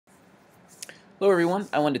Hello everyone,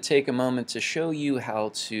 I wanted to take a moment to show you how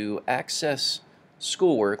to access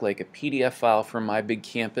schoolwork like a PDF file from My Big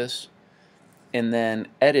Campus and then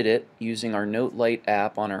edit it using our Note Lite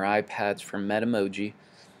app on our iPads from Metamoji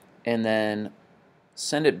and then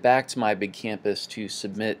send it back to My Big Campus to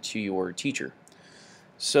submit to your teacher.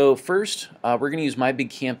 So first, we're going to use My Big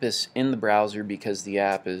Campus in the browser because the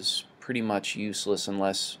app is pretty much useless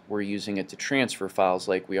unless we're using it to transfer files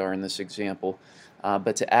like we are in this example.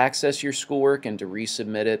 But to access your schoolwork and to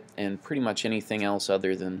resubmit it and pretty much anything else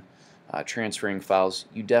other than transferring files,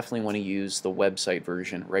 you definitely want to use the website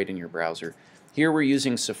version right in your browser. Here we're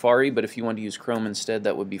using Safari, but if you want to use Chrome instead,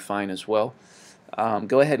 that would be fine as well.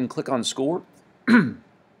 Go ahead and click on Schoolwork and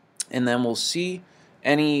then we'll see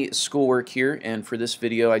any schoolwork here, and for this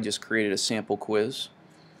video I just created a sample quiz.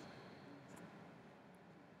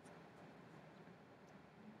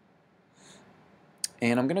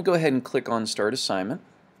 And I'm going to go ahead and click on Start Assignment,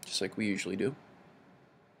 just like we usually do.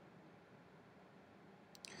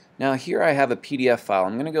 Now here I have a PDF file.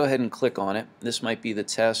 I'm going to go ahead and click on it. This might be the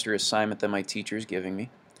test or assignment that my teacher is giving me.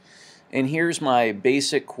 And here's my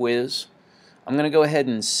basic quiz. I'm going to go ahead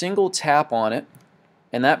and single tap on it,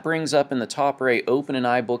 and that brings up in the top right Open in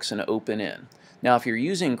iBooks and Open in. Now if you're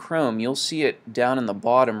using Chrome, you'll see it down in the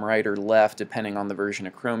bottom right or left depending on the version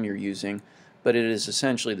of Chrome you're using, but it is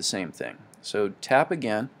essentially the same thing. So tap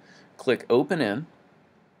again, click Open in,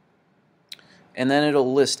 and then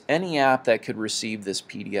it'll list any app that could receive this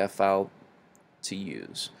PDF file to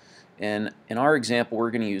use. And in our example, we're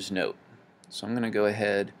going to use Note. So I'm going to go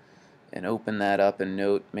ahead and open that up in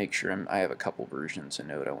Note, make sure I have a couple versions of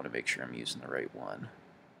Note. I want to make sure I'm using the right one.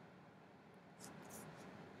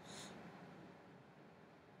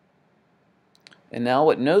 And now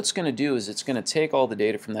what Note's going to do is it's going to take all the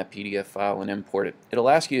data from that PDF file and import it. It'll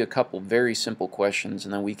ask you a couple very simple questions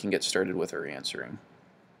and then we can get started with our answering.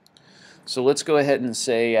 So let's go ahead and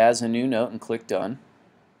say as a new note and click Done.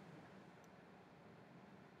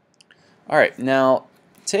 Alright, now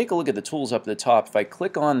take a look at the tools up at the top. If I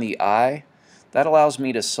click on the eye, that allows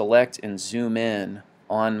me to select and zoom in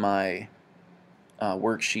on my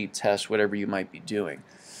worksheet, test, whatever you might be doing.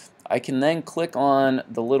 I can then click on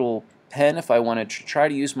the little pen if I want to try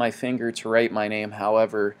to use my finger to write my name.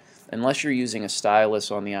 However, unless you're using a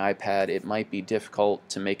stylus on the iPad, it might be difficult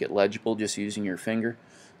to make it legible just using your finger.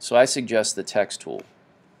 So I suggest the text tool.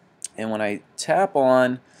 And when I tap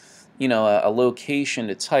on, a location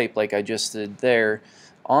to type like I just did there,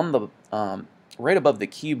 on the right above the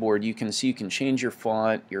keyboard, you can see you can change your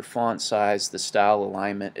font size, the style,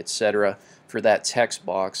 alignment, etc. for that text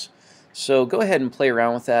box. So go ahead and play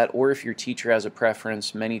around with that, or if your teacher has a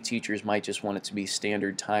preference, many teachers might just want it to be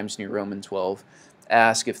standard Times New Roman 12.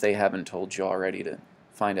 Ask if they haven't told you already to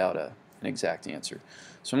find out an exact answer.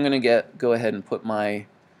 So I'm going to go ahead and put my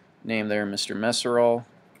name there, Mr. Messerall.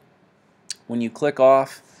 When you click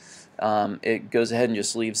off, it goes ahead and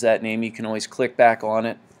just leaves that name. You can always click back on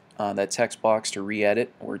it, that text box, to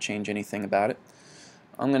re-edit or change anything about it.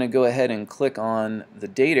 I'm going to go ahead and click on the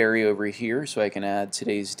date area over here so I can add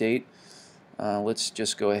today's date. Let's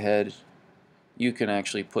just go ahead. You can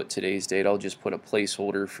actually put today's date. I'll just put a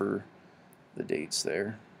placeholder for the dates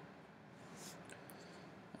there.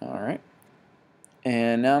 Alright.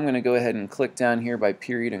 And now I'm going to go ahead and click down here by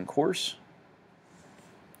period and course.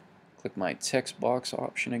 Click my text box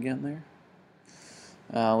option again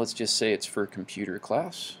there. Let's just say it's for computer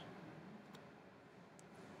class.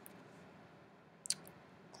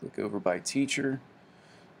 Click over by teacher,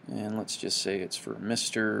 and let's just say it's for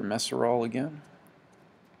Mr. Messerall again.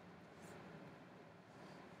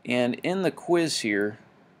 And in the quiz here,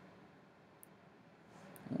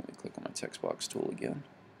 let me click on my text box tool again.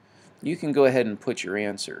 You can go ahead and put your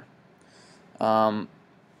answer. Now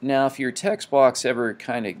if your text box ever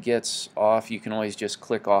kind of gets off, you can always just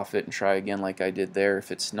click off it and try again like I did there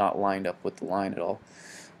if it's not lined up with the line at all.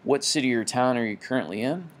 What city or town are you currently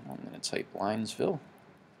in? I'm going to type Linesville.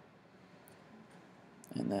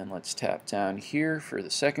 And then let's tap down here for the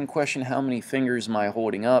second question. How many fingers am I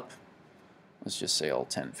holding up? Let's just say all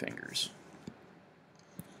 10 fingers.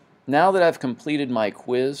 Now that I've completed my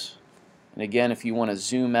quiz, and again, if you want to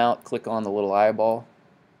zoom out, click on the little eyeball.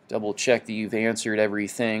 Double check that you've answered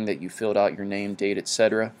everything, that you filled out your name, date,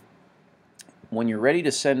 etc. When you're ready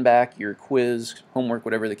to send back your quiz, homework,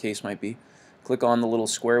 whatever the case might be, click on the little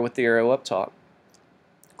square with the arrow up top.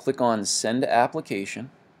 Click on Send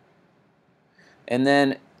Application. And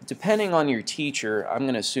then, depending on your teacher, I'm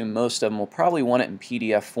going to assume most of them will probably want it in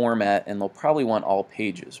PDF format and they'll probably want all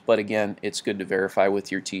pages. But again, it's good to verify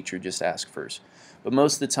with your teacher, just ask first. But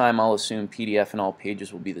most of the time I'll assume PDF and all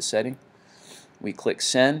pages will be the setting. We click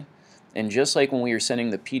Send. And just like when we were sending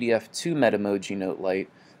the PDF to Metamoji Note Lite,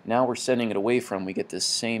 now we're sending it away from, we get this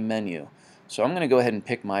same menu. So I'm going to go ahead and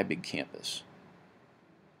pick My Big Campus.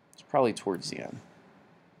 It's probably towards the end.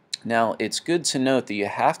 Now, it's good to note that you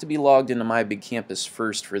have to be logged into My Big Campus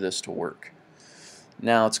first for this to work.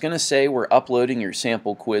 Now, it's going to say we're uploading your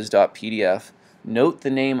sample quiz.pdf. Note the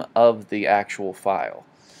name of the actual file.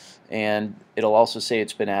 And it'll also say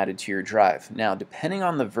it's been added to your drive. Now, depending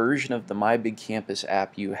on the version of the My Big Campus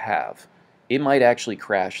app you have, it might actually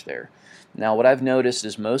crash there. Now, what I've noticed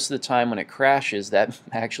is most of the time when it crashes, that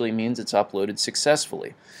actually means it's uploaded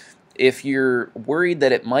successfully. If you're worried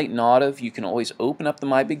that it might not have, you can always open up the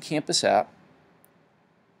My Big Campus app,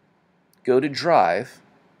 go to Drive,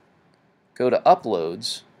 go to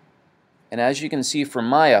Uploads, and as you can see from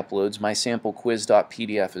my uploads, my sample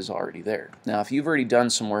quiz.pdf is already there. Now, if you've already done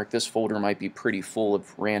some work, this folder might be pretty full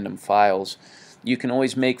of random files. You can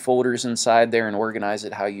always make folders inside there and organize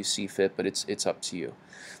it how you see fit, but it's up to you.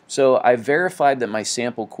 So I verified that my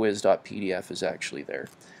sample quiz.pdf is actually there.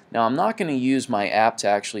 Now, I'm not going to use my app to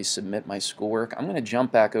actually submit my schoolwork. I'm going to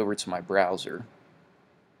jump back over to my browser.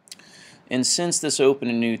 And since this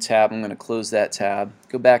opened a new tab, I'm going to close that tab,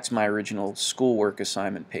 go back to my original schoolwork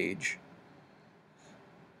assignment page,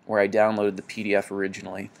 where I downloaded the PDF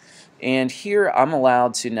originally. And here I'm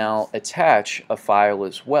allowed to now attach a file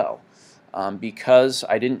as well. Because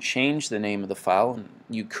I didn't change the name of the file, and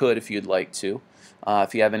you could if you'd like to.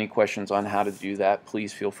 If you have any questions on how to do that,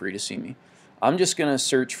 please feel free to see me. I'm just going to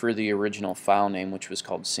search for the original file name, which was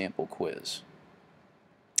called Sample Quiz.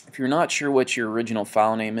 If you're not sure what your original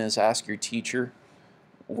file name is, ask your teacher,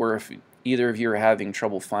 or if either of you are having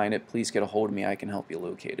trouble finding it, please get a hold of me. I can help you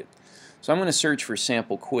locate it. So I'm going to search for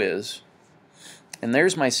Sample Quiz, and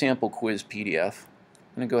there's my Sample Quiz PDF.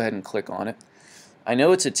 I'm going to go ahead and click on it. I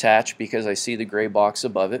know it's attached because I see the gray box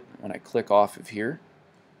above it. When I click off of here,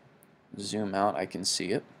 zoom out, I can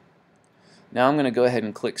see it. Now I'm going to go ahead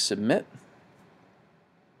and click Submit,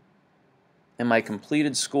 and my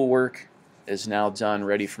completed schoolwork is now done,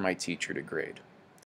 ready for my teacher to grade.